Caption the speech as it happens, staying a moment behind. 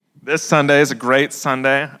This Sunday is a great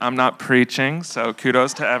Sunday. I'm not preaching, so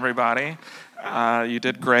kudos to everybody. You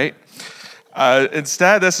did great.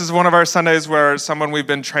 Instead, this is one of our Sundays where someone we've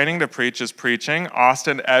been training to preach is preaching.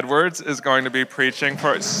 Austin Edwards is going to be preaching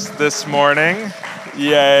for us this morning.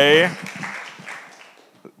 Yay.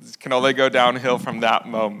 It can only go downhill from that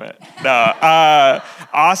moment. No,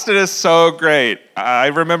 Austin is so great. I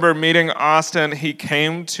remember meeting Austin. He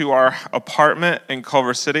came to our apartment in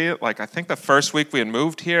Culver City, I think the first week we had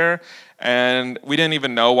moved here, and we didn't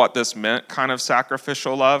even know what this meant, kind of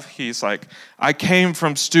sacrificial love. He's like, I came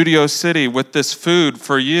from Studio City with this food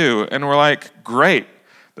for you. And we're like, great.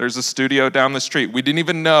 There's a studio down the street. We didn't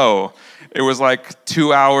even know. It was like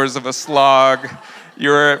 2 hours of a slog. You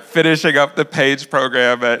were finishing up the Page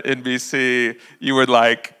program at NBC. You would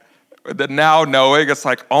now knowing, it's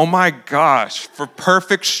like, oh my gosh, for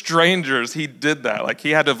perfect strangers, he did that. He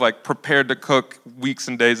had to have prepared to cook weeks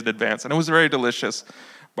and days in advance. And it was very delicious.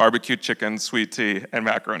 Barbecue chicken, sweet tea, and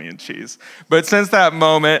macaroni and cheese. But since that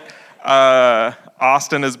moment,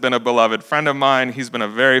 Austin has been a beloved friend of mine. He's been a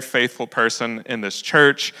very faithful person in this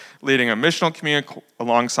church, leading a missional community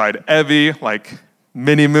alongside Evie,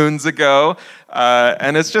 many moons ago.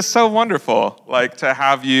 And it's just so wonderful, to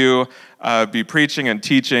have you be preaching and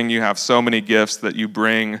teaching. You have so many gifts that you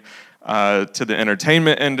bring to the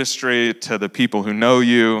entertainment industry, to the people who know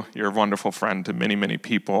you. You're a wonderful friend to many, many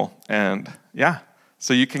people. And yeah,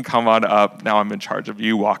 so you can come on up. Now I'm in charge of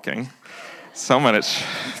you walking. So much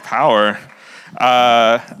power.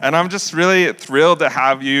 And I'm just really thrilled to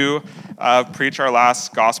have you preach our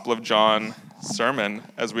last Gospel of John sermon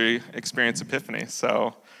as we experience Epiphany.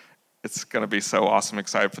 So it's going to be so awesome.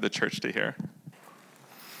 Excited for the church to hear.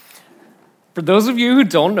 For those of you who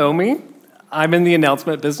don't know me, I'm in the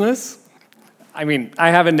announcement business. I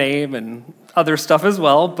have a name and other stuff as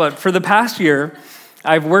well, but for the past year,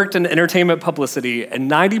 I've worked in entertainment publicity,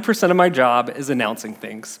 and 90% of my job is announcing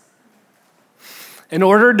things. In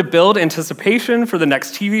order to build anticipation for the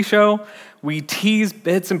next TV show, we tease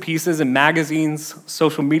bits and pieces in magazines,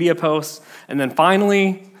 social media posts, and then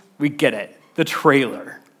finally, we get it, the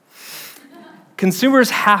trailer. Consumers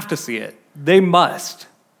have to see it. They must,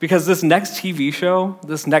 because this next TV show,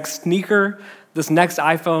 this next sneaker, this next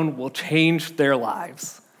iPhone will change their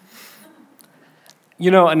lives.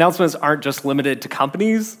 Announcements aren't just limited to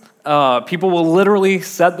companies. People will literally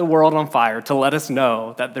set the world on fire to let us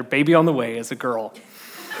know that their baby on the way is a girl.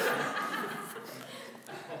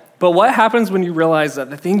 But what happens when you realize that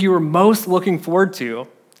the thing you were most looking forward to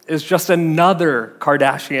is just another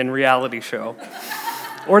Kardashian reality show?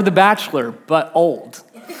 Or The Bachelor, but old?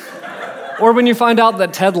 Or when you find out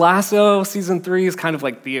that Ted Lasso season 3 is kind of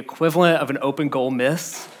like the equivalent of an open goal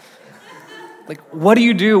miss? What do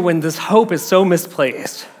you do when this hope is so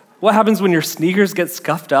misplaced? What happens when your sneakers get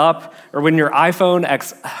scuffed up, or when your iPhone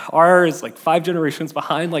XR is 5 generations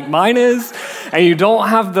behind like mine is, and you don't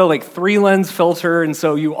have the 3-lens filter, and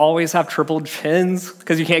so you always have triple chins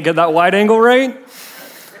because you can't get that wide angle right?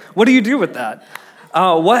 What do you do with that?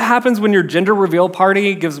 What happens when your gender reveal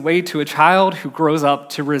party gives way to a child who grows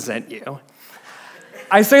up to resent you?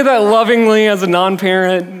 I say that lovingly as a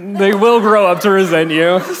non-parent. They will grow up to resent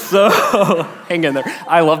you, so hang in there.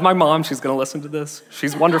 I love my mom. She's going to listen to this.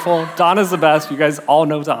 She's wonderful. Donna's the best. You guys all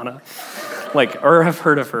know Donna, or have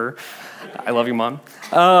heard of her. I love you, Mom.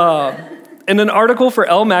 In an article for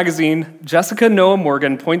Elle magazine, Jessica Noah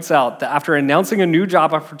Morgan points out that after announcing a new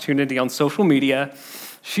job opportunity on social media,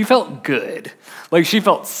 she felt good. She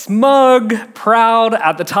felt smug, proud,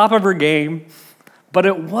 at the top of her game. But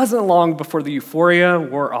it wasn't long before the euphoria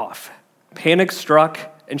wore off. Panic struck,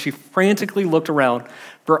 and she frantically looked around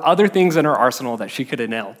for other things in her arsenal that she could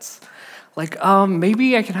announce.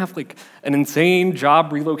 Maybe I can have an insane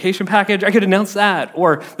job relocation package. I could announce that.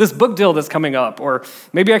 Or this book deal that's coming up. Or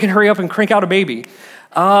maybe I can hurry up and crank out a baby.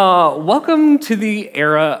 Welcome to the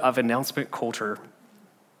era of announcement culture.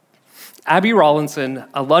 Abby Rawlinson,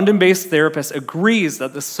 a London-based therapist, agrees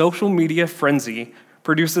that the social media frenzy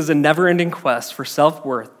produces a never-ending quest for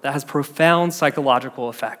self-worth that has profound psychological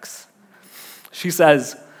effects. She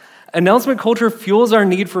says, announcement culture fuels our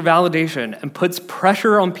need for validation and puts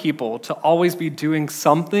pressure on people to always be doing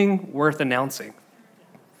something worth announcing.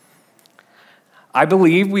 I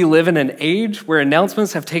believe we live in an age where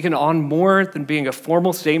announcements have taken on more than being a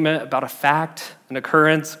formal statement about a fact, an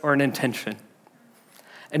occurrence, or an intention.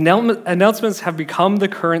 Announcements have become the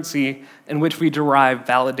currency in which we derive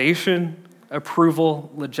validation,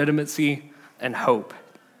 approval, legitimacy, and hope.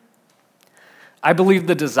 I believe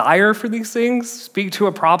the desire for these things speak to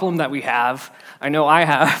a problem that we have, I know I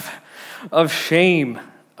have, of shame,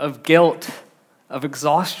 of guilt, of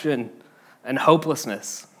exhaustion, and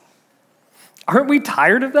hopelessness. Aren't we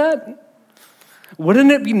tired of that?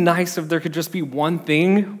 Wouldn't it be nice if there could just be one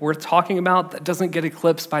thing worth talking about that doesn't get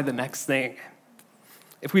eclipsed by the next thing?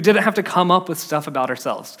 If we didn't have to come up with stuff about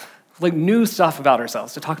ourselves, like new stuff about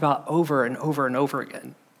ourselves to talk about over and over and over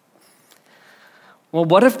again. Well,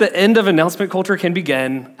 what if the end of announcement culture can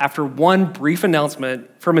begin after one brief announcement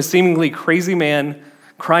from a seemingly crazy man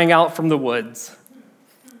crying out from the woods?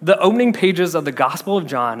 The opening pages of the Gospel of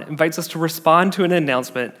John invites us to respond to an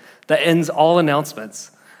announcement that ends all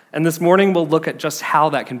announcements. And this morning, we'll look at just how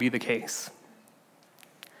that can be the case.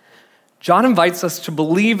 John invites us to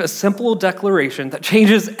believe a simple declaration that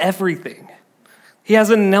changes everything. He has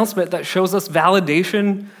an announcement that shows us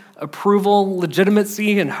validation, approval,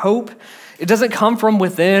 legitimacy, and hope. It doesn't come from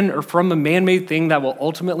within or from a man-made thing that will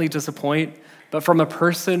ultimately disappoint, but from a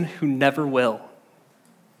person who never will.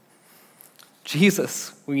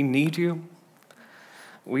 Jesus, we need you.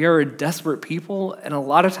 We are a desperate people, and a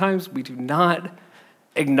lot of times we do not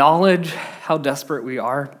acknowledge how desperate we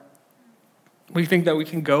are. We think that we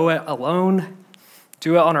can go it alone,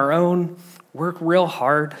 do it on our own, work real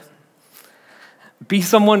hard, be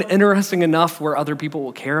someone interesting enough where other people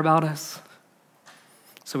will care about us.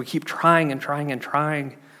 So we keep trying and trying and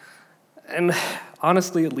trying, and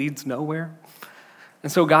honestly, it leads nowhere.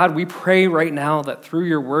 And so God, we pray right now that through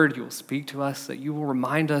your word, you will speak to us, that you will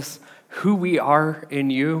remind us who we are in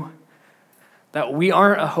you, that we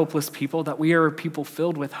aren't a hopeless people, that we are a people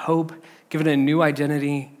filled with hope, given a new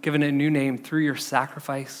identity, given a new name through your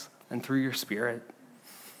sacrifice and through your Spirit.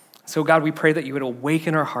 So God, we pray that you would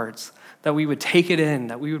awaken our hearts, that we would take it in,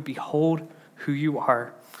 that we would behold who you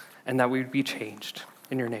are, and that we would be changed.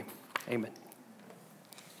 In your name, amen.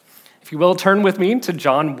 If you will, turn with me to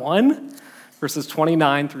John 1, verses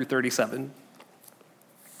 29 through 37.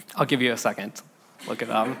 I'll give you a second. Look it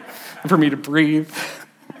up for me to breathe.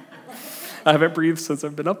 I haven't breathed since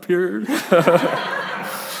I've been up here.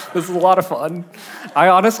 This is a lot of fun. I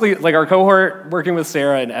honestly, like our cohort, working with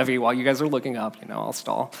Sarah and Evie, while you guys are looking up, I'll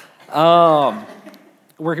stall.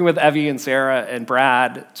 Working with Evie and Sarah and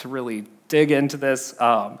Brad to really dig into this.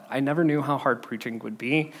 I never knew how hard preaching would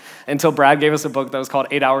be until Brad gave us a book that was called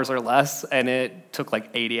 8 Hours or Less, and it took like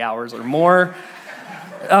 80 hours or more.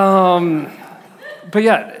 But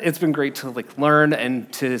yeah, it's been great to learn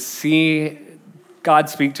and to see God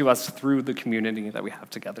speak to us through the community that we have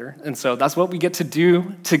together. And so that's what we get to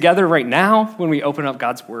do together right now when we open up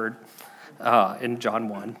God's word in John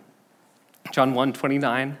 1. John 1,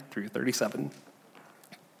 29 through 37.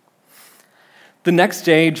 The next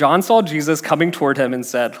day, John saw Jesus coming toward him and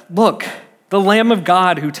said, "Look, the Lamb of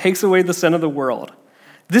God who takes away the sin of the world.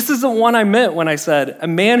 This is the one I meant when I said, a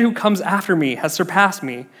man who comes after me has surpassed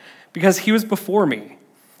me because he was before me.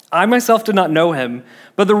 I myself did not know him,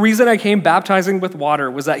 but the reason I came baptizing with water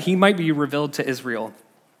was that he might be revealed to Israel."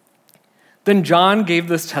 Then John gave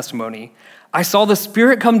this testimony, "I saw the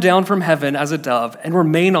Spirit come down from heaven as a dove and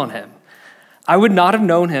remain on him. I would not have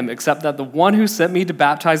known him except that the one who sent me to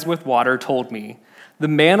baptize with water told me, 'The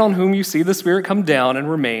man on whom you see the Spirit come down and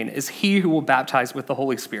remain is he who will baptize with the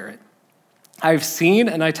Holy Spirit.' I have seen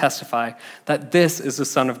and I testify that this is the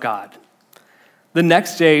Son of God." The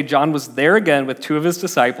next day, John was there again with two of his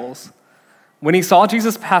disciples. When he saw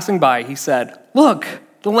Jesus passing by, he said, "Look,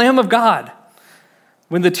 the Lamb of God."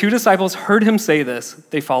 When the two disciples heard him say this,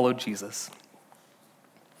 they followed Jesus.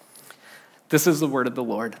 This is the word of the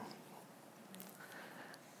Lord.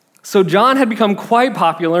 So John had become quite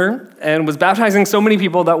popular and was baptizing so many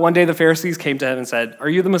people that one day the Pharisees came to him and said, "Are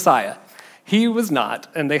you the Messiah?" He was not,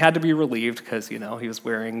 and they had to be relieved because, he was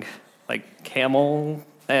wearing camel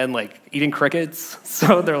and eating crickets.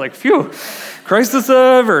 So they're like, "Phew, crisis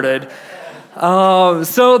averted."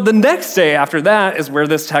 So the next day after that is where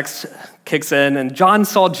this text kicks in, and John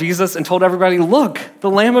saw Jesus and told everybody, "Look,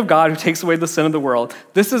 the Lamb of God who takes away the sin of the world.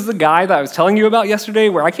 This is the guy that I was telling you about yesterday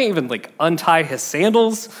where I can't even untie his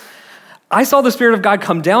sandals. I saw the Spirit of God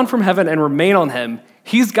come down from heaven and remain on him.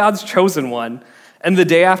 He's God's chosen one." And the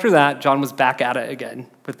day after that, John was back at it again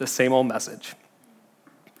with the same old message.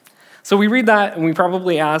 So we read that and we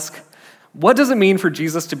probably ask, what does it mean for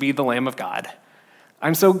Jesus to be the Lamb of God?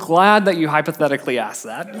 I'm so glad that you hypothetically asked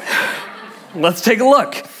that. Let's take a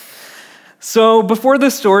look. So before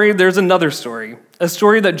this story, there's another story, a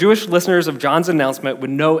story that Jewish listeners of John's announcement would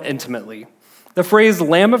know intimately. The phrase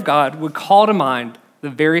Lamb of God would call to mind the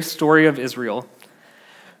very story of Israel,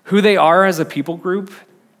 who they are as a people group,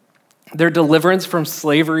 their deliverance from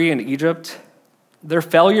slavery in Egypt, their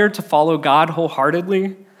failure to follow God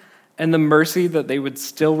wholeheartedly, and the mercy that they would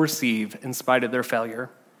still receive in spite of their failure.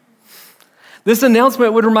 This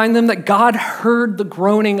announcement would remind them that God heard the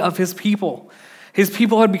groaning of his people. His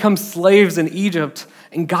people had become slaves in Egypt,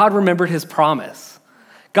 and God remembered his promise.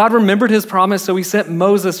 God remembered his promise, so he sent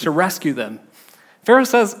Moses to rescue them. Pharaoh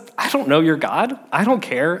says, I don't know your God. I don't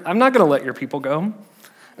care. I'm not going to let your people go.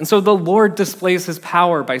 And so the Lord displays his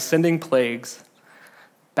power by sending plagues.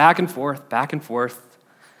 Back and forth, back and forth.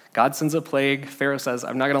 God sends a plague. Pharaoh says,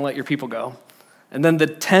 I'm not going to let your people go. And then the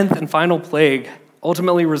 10th and final plague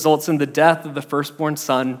ultimately results in the death of the firstborn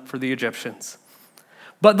son for the Egyptians.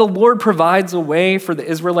 But the Lord provides a way for the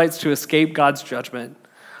Israelites to escape God's judgment.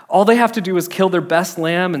 All they have to do is kill their best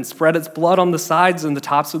lamb and spread its blood on the sides and the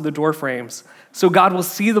tops of the door frames. So God will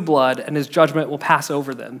see the blood and his judgment will pass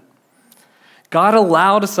over them. God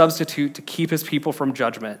allowed a substitute to keep his people from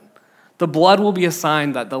judgment. The blood will be a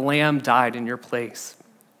sign that the lamb died in your place.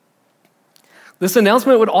 This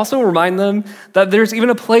announcement would also remind them that there's even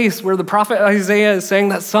a place where the prophet Isaiah is saying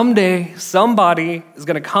that someday somebody is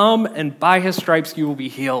going to come and by his stripes you will be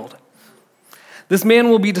healed. This man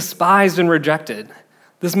will be despised and rejected.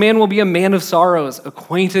 This man will be a man of sorrows,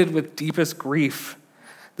 acquainted with deepest grief.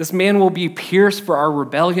 This man will be pierced for our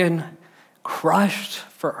rebellion, crushed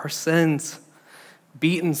for our sins,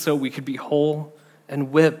 beaten so we could be whole,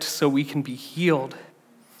 and whipped so we can be healed.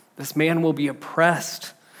 This man will be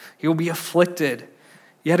oppressed. He will be afflicted,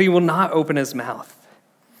 yet he will not open his mouth.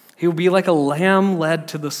 He will be like a lamb led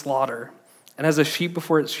to the slaughter, and as a sheep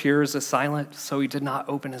before its shearers is silent, so he did not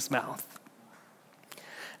open his mouth.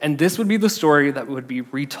 And this would be the story that would be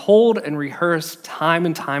retold and rehearsed time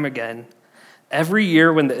and time again, every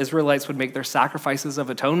year when the Israelites would make their sacrifices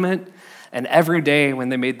of atonement, and every day when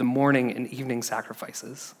they made the morning and evening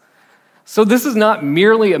sacrifices. So this is not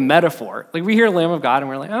merely a metaphor. Like we hear Lamb of God and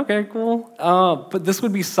we're like, okay, cool. But this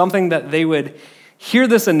would be something that they would hear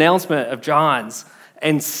this announcement of John's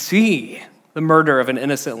and see the murder of an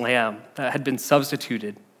innocent lamb that had been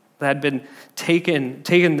substituted, that had been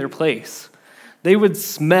taken their place. They would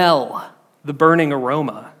smell the burning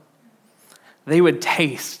aroma. They would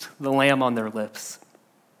taste the lamb on their lips.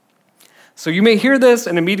 So you may hear this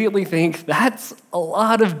and immediately think, that's a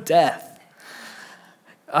lot of death.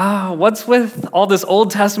 What's with all this Old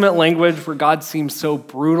Testament language where God seems so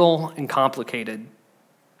brutal and complicated?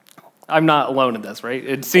 I'm not alone in this, right?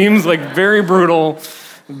 It seems like very brutal,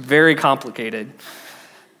 very complicated.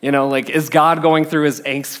 You know, like, is God going through his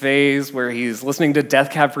angst phase where he's listening to Death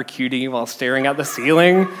Cab for Cutie while staring at the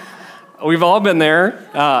ceiling? We've all been there.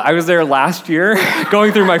 I was there last year,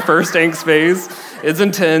 going through my first angst phase. It's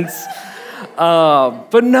intense.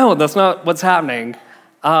 But no, that's not what's happening.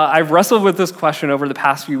 I've wrestled with this question over the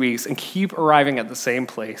past few weeks and keep arriving at the same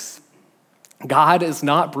place. God is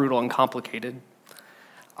not brutal and complicated.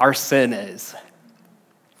 Our sin is.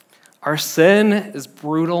 Our sin is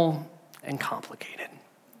brutal and complicated.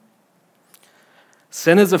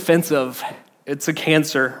 Sin is offensive. It's a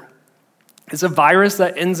cancer. It's a virus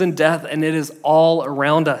that ends in death, and it is all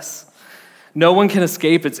around us. No one can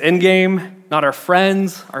escape its endgame, not our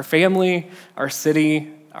friends, our family, our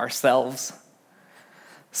city, ourselves.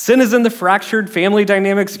 Sin is in the fractured family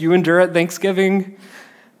dynamics you endure at Thanksgiving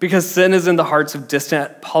because sin is in the hearts of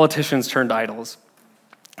distant politicians turned idols.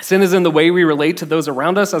 Sin is in the way we relate to those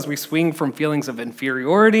around us as we swing from feelings of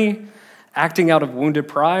inferiority, acting out of wounded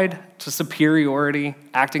pride, to superiority,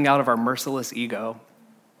 acting out of our merciless ego.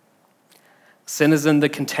 Sin is in the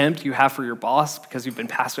contempt you have for your boss because you've been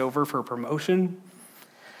passed over for a promotion.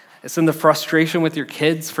 It's in the frustration with your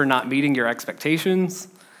kids for not meeting your expectations.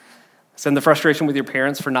 It's in the frustration with your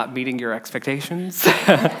parents for not meeting your expectations.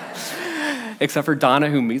 Except for Donna,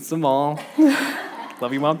 who meets them all.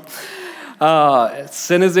 Love you, Mom.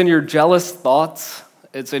 Sin is in your jealous thoughts.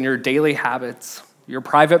 It's in your daily habits, your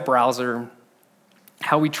private browser,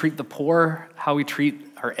 how we treat the poor, how we treat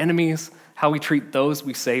our enemies, how we treat those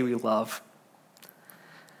we say we love.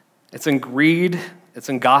 It's in greed, it's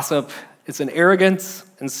in gossip, it's in arrogance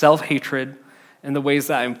and self-hatred, in the ways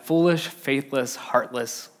that I'm foolish, faithless,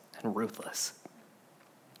 heartless, and ruthless.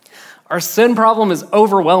 Our sin problem is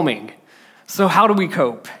overwhelming. So how do we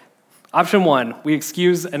cope? Option one, we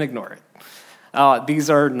excuse and ignore it. These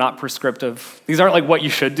are not prescriptive. These aren't like what you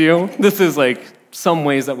should do. This is like some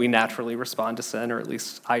ways that we naturally respond to sin, or at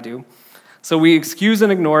least I do. So we excuse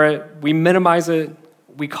and ignore it. We minimize it.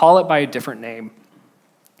 We call it by a different name.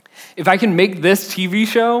 If I can make this TV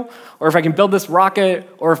show, or if I can build this rocket,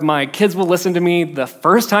 or if my kids will listen to me the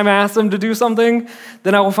first time I ask them to do something,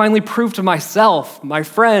 then I will finally prove to myself, my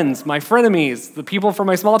friends, my frenemies, the people from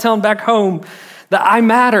my small town back home, that I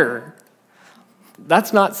matter.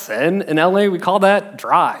 That's not sin. In LA, we call that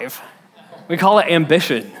drive. We call it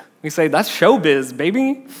ambition. We say, that's showbiz,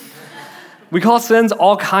 baby. We call sins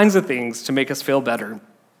all kinds of things to make us feel better.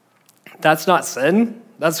 That's not sin.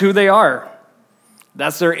 That's who they are.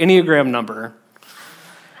 That's their Enneagram number.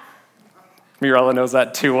 Mirella knows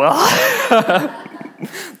that too well.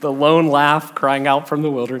 The lone laugh crying out from the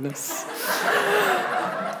wilderness.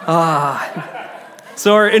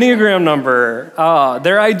 So our Enneagram number,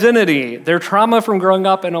 their identity, their trauma from growing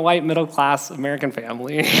up in a white middle-class American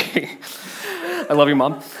family. I love you,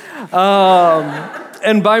 Mom.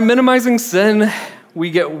 And by minimizing sin, we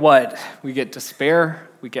get what? We get despair,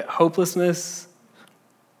 we get hopelessness,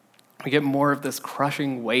 we get more of this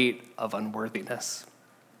crushing weight of unworthiness.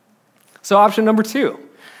 So option number 2,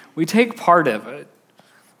 we take part of it.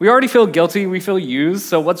 We already feel guilty, we feel used,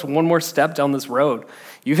 so what's one more step down this road?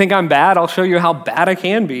 You think I'm bad? I'll show you how bad I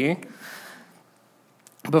can be.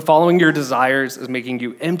 But following your desires is making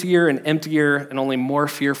you emptier and emptier and only more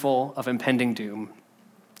fearful of impending doom.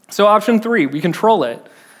 So option 3, we control it,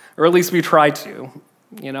 or at least we try to.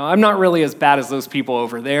 I'm not really as bad as those people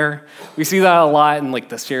over there. We see that a lot in the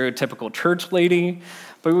stereotypical church lady,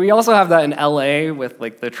 but we also have that in LA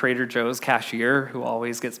with the Trader Joe's cashier who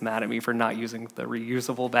always gets mad at me for not using the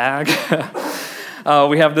reusable bag.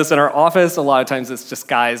 We have this in our office. A lot of times it's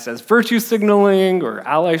disguised as virtue signaling or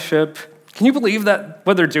allyship. Can you believe that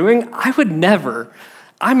what they're doing? I would never.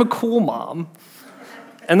 I'm a cool mom.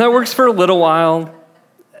 And that works for a little while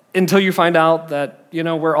until you find out that,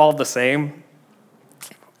 we're all the same.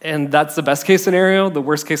 And that's the best case scenario. The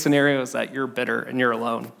worst case scenario is that you're bitter and you're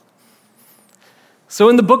alone. So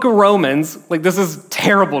in the book of Romans, this is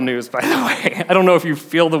terrible news, by the way. I don't know if you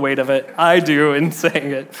feel the weight of it. I do in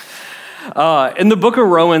saying it. In the book of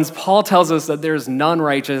Romans, Paul tells us that there is none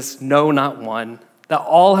righteous, no, not one, that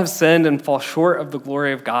all have sinned and fall short of the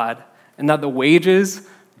glory of God, and that the wages,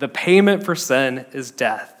 the payment for sin, is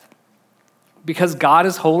death. Because God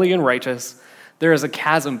is holy and righteous, there is a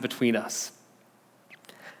chasm between us.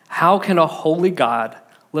 How can a holy God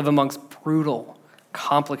live amongst brutal,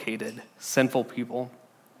 complicated, sinful people?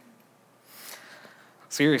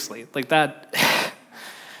 Seriously, that,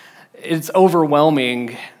 it's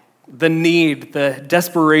overwhelming, the need, the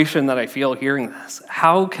desperation that I feel hearing this.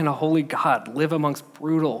 How can a holy God live amongst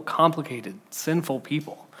brutal, complicated, sinful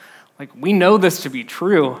people? We know this to be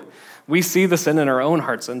true. We see the sin in our own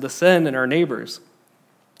hearts and the sin in our neighbors.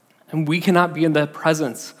 And we cannot be in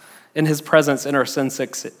his presence in our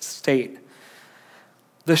sin-sick state.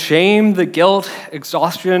 The shame, the guilt,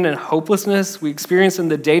 exhaustion, and hopelessness we experience in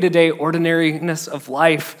the day-to-day ordinariness of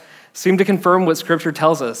life seem to confirm what Scripture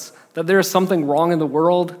tells us, that there is something wrong in the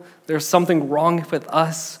world, there's something wrong with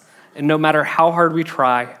us, and no matter how hard we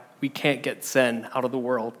try, we can't get sin out of the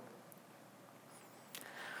world.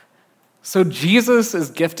 So Jesus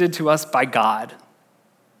is gifted to us by God.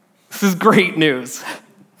 This is great news.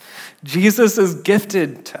 Jesus is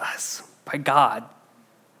gifted to us by God.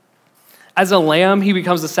 As a lamb, he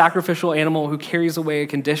becomes a sacrificial animal who carries away a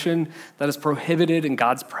condition that is prohibited in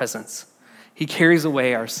God's presence. He carries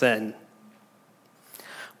away our sin.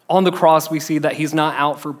 On the cross, we see that he's not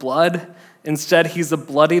out for blood. Instead, he's a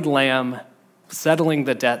bloodied lamb settling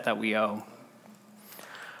the debt that we owe.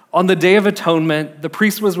 On the Day of Atonement, the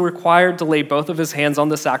priest was required to lay both of his hands on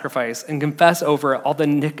the sacrifice and confess over it all the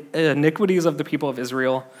iniquities of the people of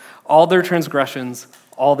Israel, all their transgressions,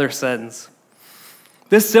 all their sins.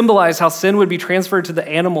 This symbolized how sin would be transferred to the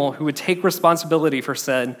animal who would take responsibility for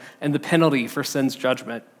sin and the penalty for sin's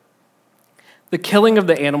judgment. The killing of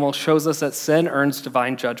the animal shows us that sin earns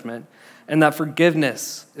divine judgment and that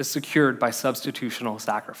forgiveness is secured by substitutional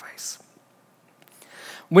sacrifice.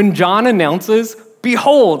 When John announces,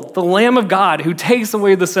 "Behold, the Lamb of God who takes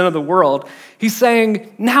away the sin of the world," he's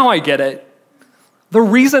saying, now I get it. The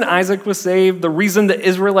reason Isaac was saved, the reason the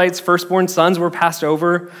Israelites' firstborn sons were passed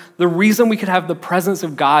over, the reason we could have the presence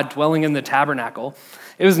of God dwelling in the tabernacle,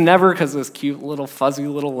 it was never because this cute little fuzzy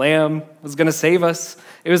little lamb was going to save us.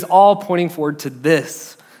 It was all pointing forward to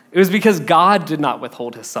this. It was because God did not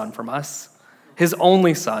withhold his son from us, his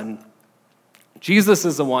only son. Jesus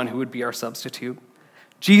is the one who would be our substitute.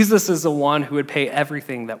 Jesus is the one who would pay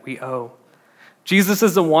everything that we owe. Jesus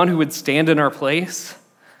is the one who would stand in our place.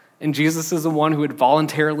 And Jesus is the one who would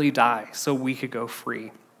voluntarily die so we could go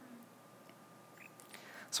free.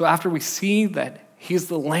 So after we see that he's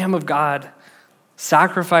the Lamb of God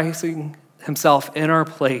sacrificing himself in our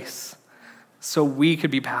place so we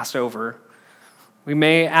could be passed over, we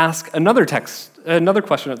may ask another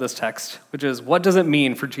question of this text, which is, what does it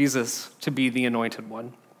mean for Jesus to be the anointed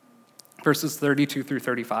one? Verses 32 through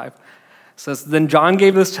 35. Says, "Then John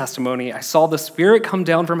gave this testimony, I saw the Spirit come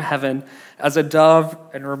down from heaven as a dove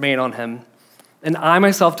and remain on him. And I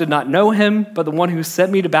myself did not know him, but the one who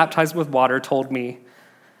sent me to baptize with water told me,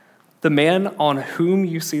 the man on whom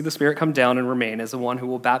you see the Spirit come down and remain is the one who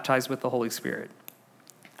will baptize with the Holy Spirit.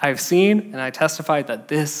 I have seen and I testify that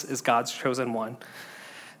this is God's chosen one.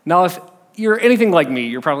 Now, if you're anything like me,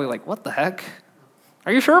 you're probably like, what the heck?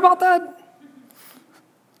 Are you sure about that?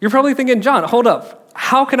 You're probably thinking, John, hold up.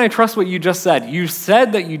 How can I trust what you just said? You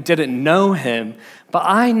said that you didn't know him, but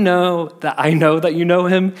I know that you know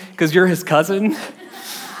him because you're his cousin.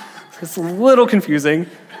 It's a little confusing.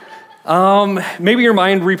 Maybe your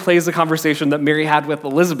mind replays the conversation that Mary had with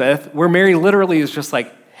Elizabeth, where Mary literally is just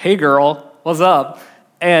like, hey girl, what's up?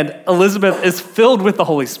 And Elizabeth is filled with the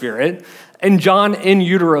Holy Spirit, and John in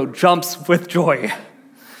utero jumps with joy.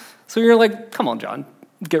 So you're like, come on, John,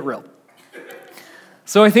 get real.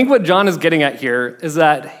 So I think what John is getting at here is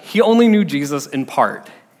that he only knew Jesus in part.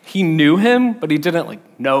 He knew him, but he didn't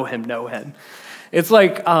know him. It's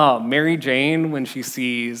like Mary Jane when she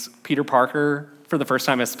sees Peter Parker for the first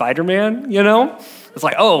time as Spider-Man, you know? It's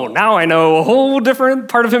like, oh, now I know a whole different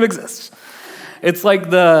part of him exists. It's like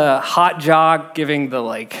the hot jock giving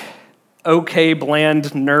the okay bland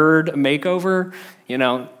nerd a makeover, you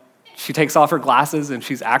know? She takes off her glasses and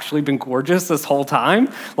she's actually been gorgeous this whole time.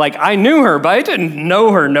 Like, I knew her, but I didn't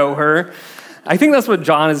know her. I think that's what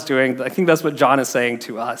John is doing. I think that's what John is saying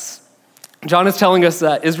to us. John is telling us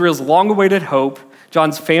that Israel's long-awaited hope,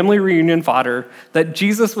 John's family reunion fodder, that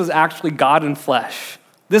Jesus was actually God in flesh.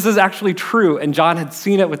 This is actually true, and John had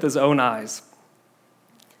seen it with his own eyes.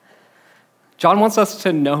 John wants us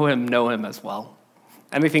to know him as well.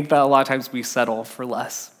 And I think that a lot of times we settle for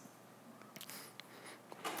less.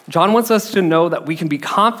 John wants us to know that we can be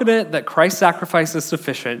confident that Christ's sacrifice is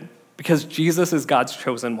sufficient because Jesus is God's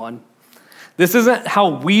chosen one. This isn't how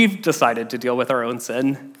we've decided to deal with our own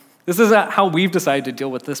sin. This isn't how we've decided to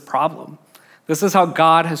deal with this problem. This is how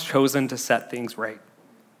God has chosen to set things right.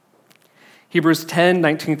 Hebrews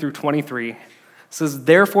 10:19 through 23 says,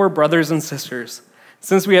 therefore, brothers and sisters,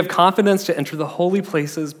 since we have confidence to enter the holy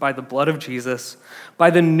places by the blood of Jesus, by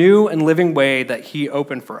the new and living way that he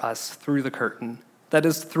opened for us through the curtain, that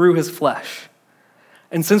is, through his flesh.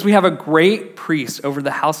 And since we have a great priest over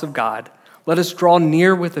the house of God, let us draw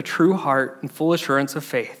near with a true heart and full assurance of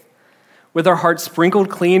faith, with our hearts sprinkled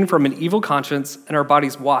clean from an evil conscience and our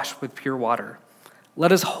bodies washed with pure water.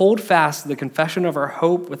 Let us hold fast the confession of our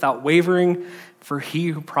hope without wavering, for he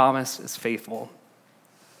who promised is faithful.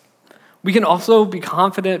 We can also be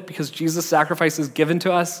confident because Jesus' sacrifice is given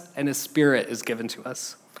to us and his Spirit is given to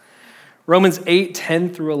us. Romans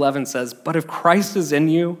 8:10 through 11 says, but if Christ is in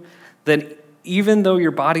you, then even though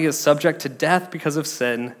your body is subject to death because of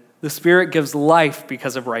sin, the Spirit gives life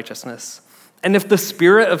because of righteousness. And if the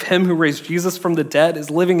Spirit of him who raised Jesus from the dead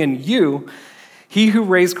is living in you, he who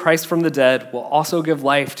raised Christ from the dead will also give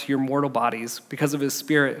life to your mortal bodies because of his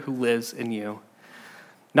Spirit who lives in you.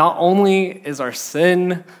 Not only is our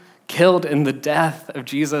sin killed in the death of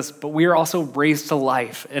Jesus, but we are also raised to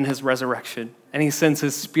life in his resurrection, and he sends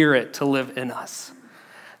his Spirit to live in us.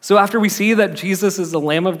 So after we see that Jesus is the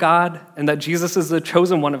Lamb of God and that Jesus is the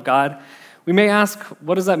chosen one of God, we may ask,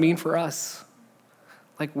 what does that mean for us?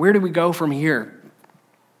 Where do we go from here?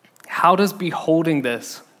 How does beholding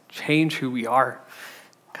this change who we are?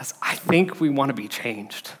 Because I think we want to be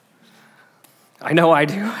changed. I know I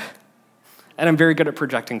do. And I'm very good at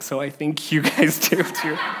projecting, so I think you guys do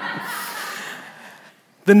too.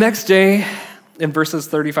 The next day, in verses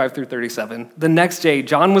 35 through 37, the next day,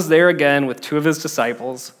 John was there again with two of his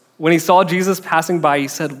disciples. When he saw Jesus passing by, he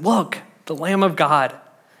said, look, the Lamb of God.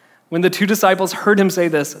 When the two disciples heard him say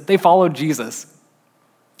this, they followed Jesus.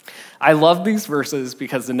 I love these verses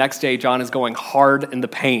because the next day, John is going hard in the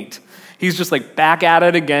paint. He's just back at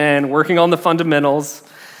it again, working on the fundamentals.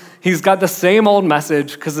 He's got the same old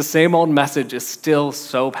message because the same old message is still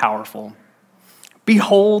so powerful.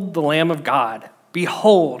 Behold the Lamb of God.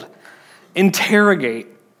 Behold, interrogate,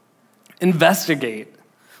 investigate.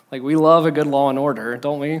 We love a good Law and Order,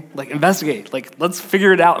 don't we? Investigate. Let's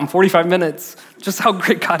figure it out in 45 minutes, just how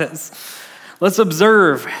great God is. Let's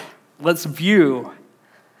observe. Let's view.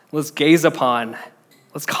 Let's gaze upon.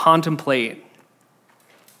 Let's contemplate.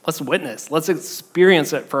 Let's witness. Let's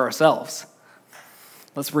experience it for ourselves.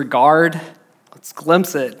 Let's regard. Let's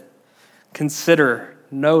glimpse it. Consider.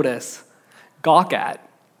 Notice. Gawk at.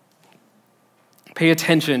 Pay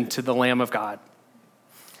attention to the Lamb of God.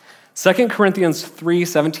 2 Corinthians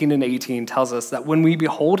 3:17 and 18 tells us that when we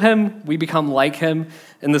behold him, we become like him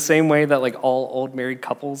in the same way that all old married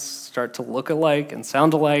couples start to look alike and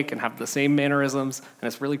sound alike and have the same mannerisms, and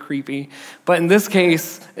it's really creepy. But in this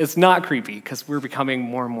case, it's not creepy because we're becoming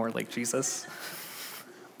more and more like Jesus.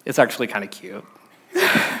 It's actually kind of cute.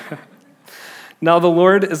 Now the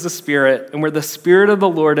Lord is the Spirit, and where the Spirit of the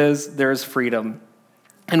Lord is, there is freedom.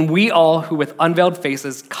 And we all who with unveiled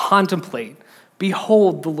faces contemplate,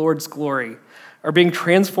 behold the Lord's glory, are being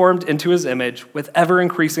transformed into his image with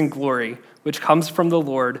ever-increasing glory, which comes from the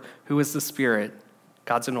Lord, who is the Spirit,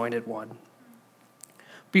 God's anointed one.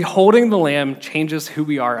 Beholding the Lamb changes who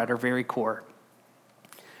we are at our very core.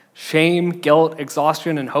 Shame, guilt,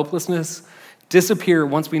 exhaustion, and hopelessness disappear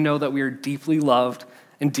once we know that we are deeply loved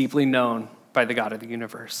and deeply known by the God of the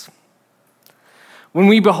universe. When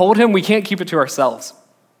we behold him, we can't keep it to ourselves.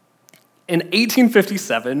 In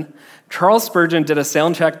 1857, Charles Spurgeon did a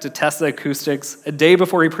sound check to test the acoustics a day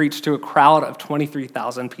before he preached to a crowd of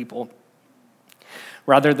 23,000 people.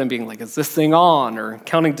 Rather than being like, is this thing on, or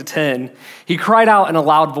counting to 10, he cried out in a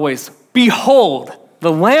loud voice, "Behold,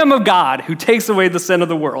 the Lamb of God who takes away the sin of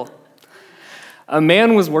the world." A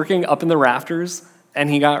man was working up in the rafters, and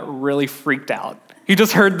he got really freaked out. He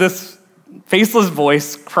just heard this faceless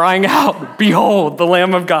voice crying out, "Behold, the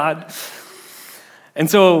Lamb of God." And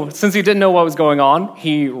so, since he didn't know what was going on,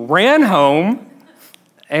 he ran home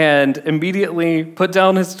and immediately put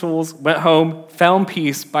down his tools, went home, found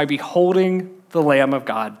peace by beholding the Lamb of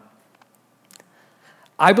God.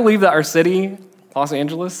 I believe that our city, Los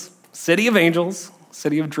Angeles, city of angels,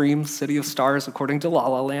 city of dreams, city of stars, according to La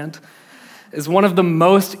La Land, is one of the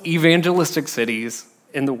most evangelistic cities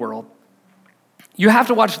in the world. You have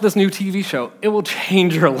to watch this new TV show. It will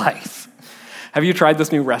change your life. Have you tried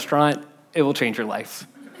this new restaurant? It will change your life.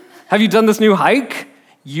 Have you done this new hike?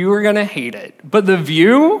 You are gonna hate it. But the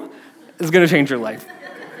view is gonna change your life.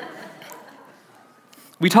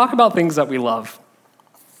 We talk about things that we love.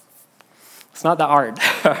 It's not that hard.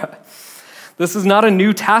 This is not a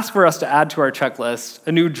new task for us to add to our checklist,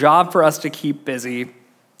 a new job for us to keep busy.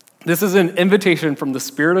 This is an invitation from the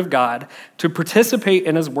Spirit of God to participate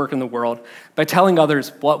in his work in the world by telling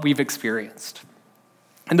others what we've experienced.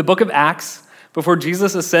 In the book of Acts, before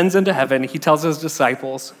Jesus ascends into heaven, he tells his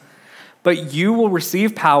disciples, "But you will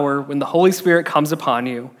receive power when the Holy Spirit comes upon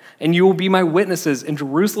you, and you will be my witnesses in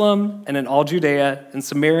Jerusalem and in all Judea and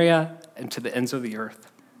Samaria and to the ends of the earth."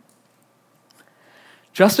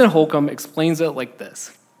 Justin Holcomb explains it like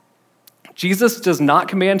this: Jesus does not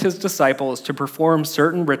command his disciples to perform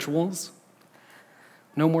certain rituals,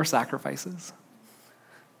 no more sacrifices,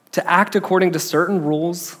 to act according to certain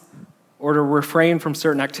rules, or to refrain from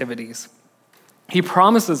certain activities. He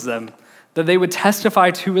promises them that they would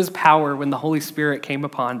testify to his power when the Holy Spirit came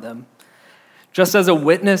upon them. Just as a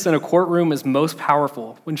witness in a courtroom is most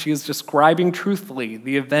powerful when she is describing truthfully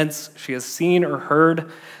the events she has seen or heard,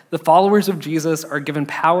 the followers of Jesus are given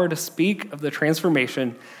power to speak of the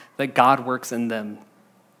transformation that God works in them.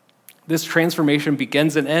 This transformation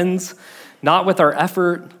begins and ends not with our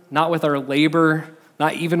effort, not with our labor,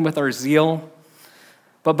 not even with our zeal,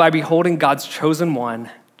 but by beholding God's chosen one,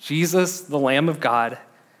 Jesus, the Lamb of God,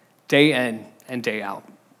 day in and day out.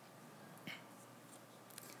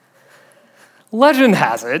 Legend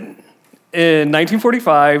has it, in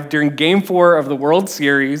 1945, during Game 4 of the World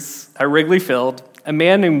Series at Wrigley Field, a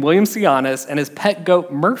man named William Cianis and his pet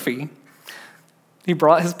goat Murphy, he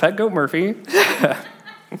brought his pet goat Murphy,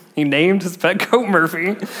 he named his pet goat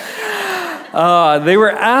Murphy, they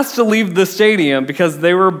were asked to leave the stadium because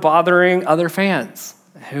they were bothering other fans.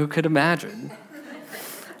 Who could imagine?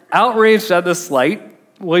 Outraged at this slight,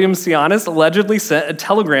 William Cianis allegedly sent a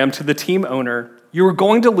telegram to the team owner: "You are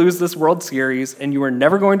going to lose this World Series, and you are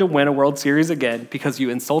never going to win a World Series again because you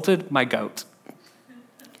insulted my goat."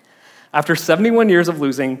 After 71 years of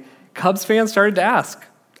losing, Cubs fans started to ask,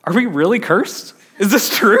 are we really cursed? Is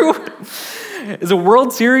this true? Is a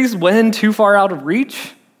World Series win too far out of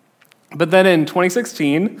reach? But then in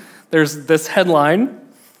 2016, there's this headline: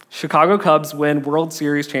 Chicago Cubs win World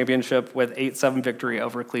Series championship with 8-7 victory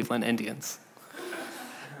over Cleveland Indians.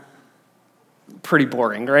 Pretty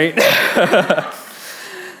boring, right?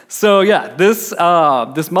 So yeah, this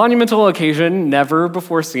monumental occasion, never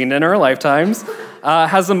before seen in our lifetimes,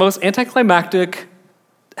 has the most anticlimactic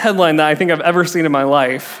headline that I think I've ever seen in my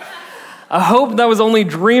life. A hope that was only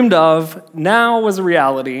dreamed of now was a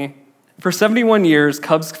reality. For 71 years,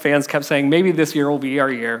 Cubs fans kept saying, maybe this year will be our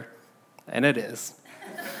year, and it is.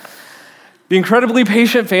 The incredibly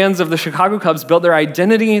patient fans of the Chicago Cubs built their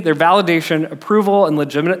identity, their validation, approval, and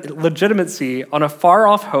legitimacy on a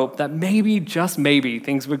far-off hope that maybe, just maybe,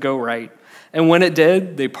 things would go right. And when it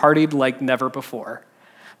did, they partied like never before.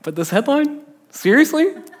 But this headline?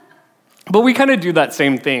 Seriously? But we kind of do that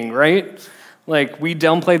same thing, right? Like, we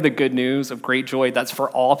downplay the good news of great joy that's for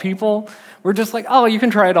all people. We're just like, oh, you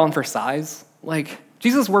can try it on for size. Like,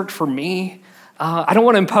 Jesus worked for me. I don't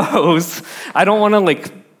want to impose. I don't want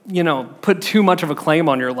to, put too much of a claim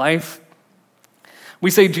on your life. We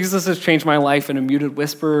say Jesus has changed my life in a muted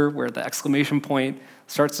whisper where the exclamation point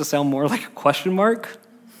starts to sound more like a question mark.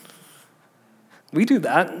 We do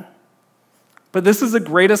that. But this is the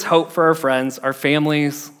greatest hope for our friends, our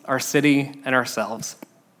families, our city, and ourselves.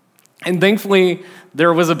 And thankfully,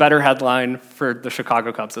 there was a better headline for the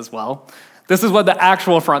Chicago Cubs as well. This is what the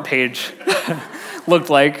actual front page looked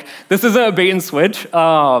like. This isn't a bait and switch.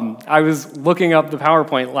 I was looking up the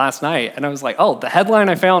PowerPoint last night, and I was like, oh, the headline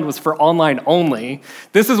I found was for online only.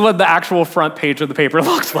 This is what the actual front page of the paper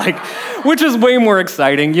looks like, which is way more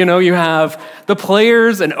exciting. You know, you have the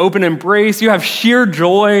players, an open embrace. You have sheer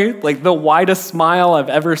joy, like the widest smile I've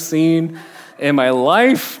ever seen in my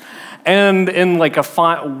life. And in like a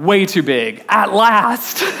font way too big, at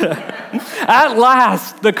last, at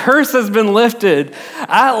last, the curse has been lifted.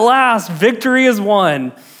 At last, victory is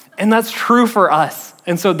won. And that's true for us.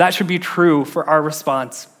 And so that should be true for our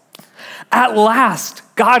response. At last,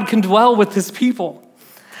 God can dwell with his people.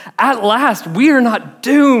 At last, we are not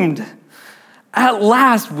doomed. At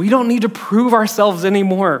last, we don't need to prove ourselves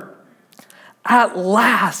anymore. At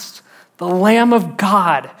last, the Lamb of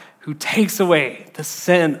God who takes away the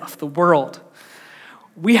sin of the world.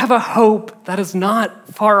 We have a hope that is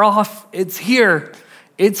not far off. It's here.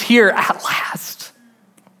 It's here at last.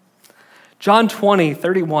 John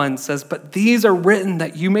 20:31 says, "But these are written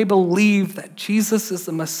that you may believe that Jesus is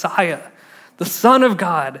the Messiah, the Son of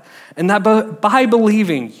God, and that by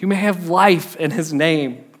believing you may have life in his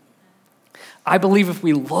name." I believe if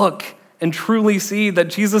we look and truly see that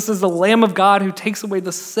Jesus is the Lamb of God who takes away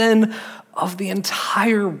the sin of the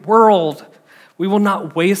entire world, we will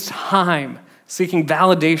not waste time seeking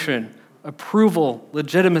validation, approval,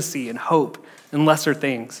 legitimacy, and hope in lesser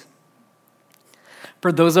things.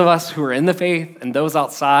 For those of us who are in the faith and those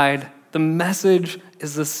outside, the message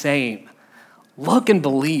is the same. Look and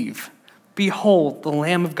believe. Behold, the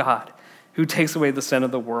Lamb of God who takes away the sin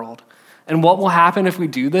of the world. And what will happen if we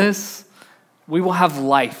do this? We will have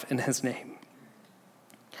life in his name.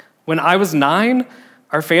 When I was 9,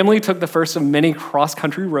 our family took the first of many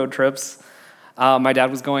cross-country road trips. My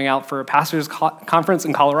dad was going out for a pastor's conference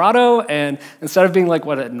in Colorado, and instead of being like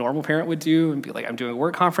what a normal parent would do and be like, I'm doing a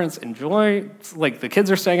work conference, enjoy, like the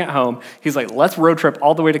kids are staying at home, he's like, let's road trip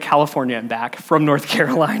all the way to California and back from North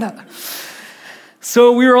Carolina.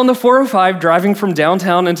 So we were on the 405 driving from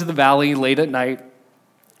downtown into the valley late at night.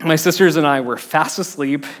 My sisters and I were fast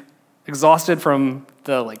asleep, exhausted from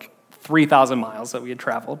the 3,000 miles that we had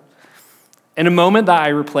traveled. In a moment that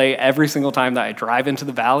I replay every single time that I drive into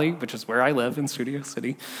the valley, which is where I live in Studio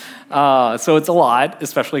City. So it's a lot,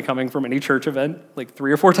 especially coming from any church event,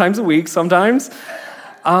 3 or 4 times a week sometimes.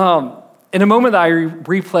 In a moment that I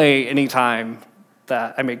replay any time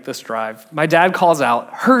that I make this drive, my dad calls out,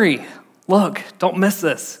 "Hurry, look, don't miss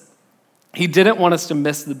this." He didn't want us to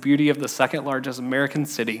miss the beauty of the second largest American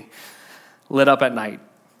city lit up at night.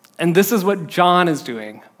 And this is what John is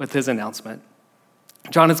doing with his announcement.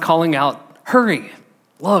 John is calling out, "Hurry,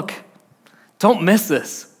 look, don't miss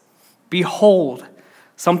this. Behold,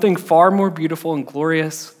 something far more beautiful and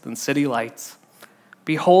glorious than city lights.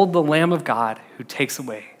 Behold the Lamb of God who takes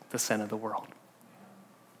away the sin of the world."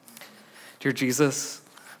 Dear Jesus,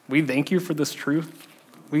 we thank you for this truth.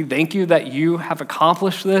 We thank you that you have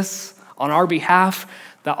accomplished this on our behalf,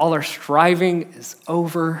 that all our striving is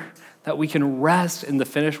over, that we can rest in the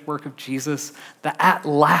finished work of Jesus, that at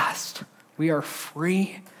last we are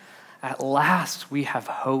free. At last, we have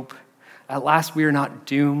hope. At last, we are not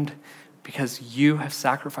doomed because you have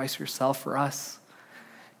sacrificed yourself for us.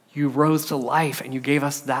 You rose to life, and you gave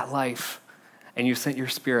us that life, and you sent your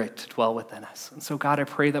Spirit to dwell within us. And so, God, I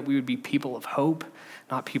pray that we would be people of hope,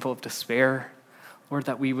 not people of despair. Lord,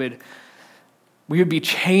 that we would be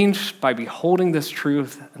changed by beholding this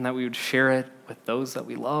truth, and that we would share it with those that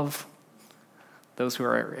we love, those who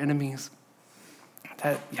are our enemies.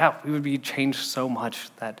 That, we would be changed so much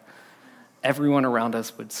that everyone around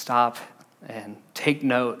us would stop and take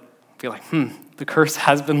note, be like, the curse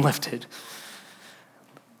has been lifted.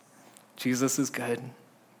 Jesus is good.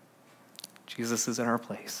 Jesus is in our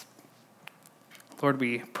place. Lord,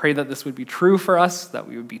 we pray that this would be true for us, that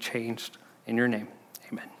we would be changed. In your name,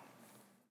 amen.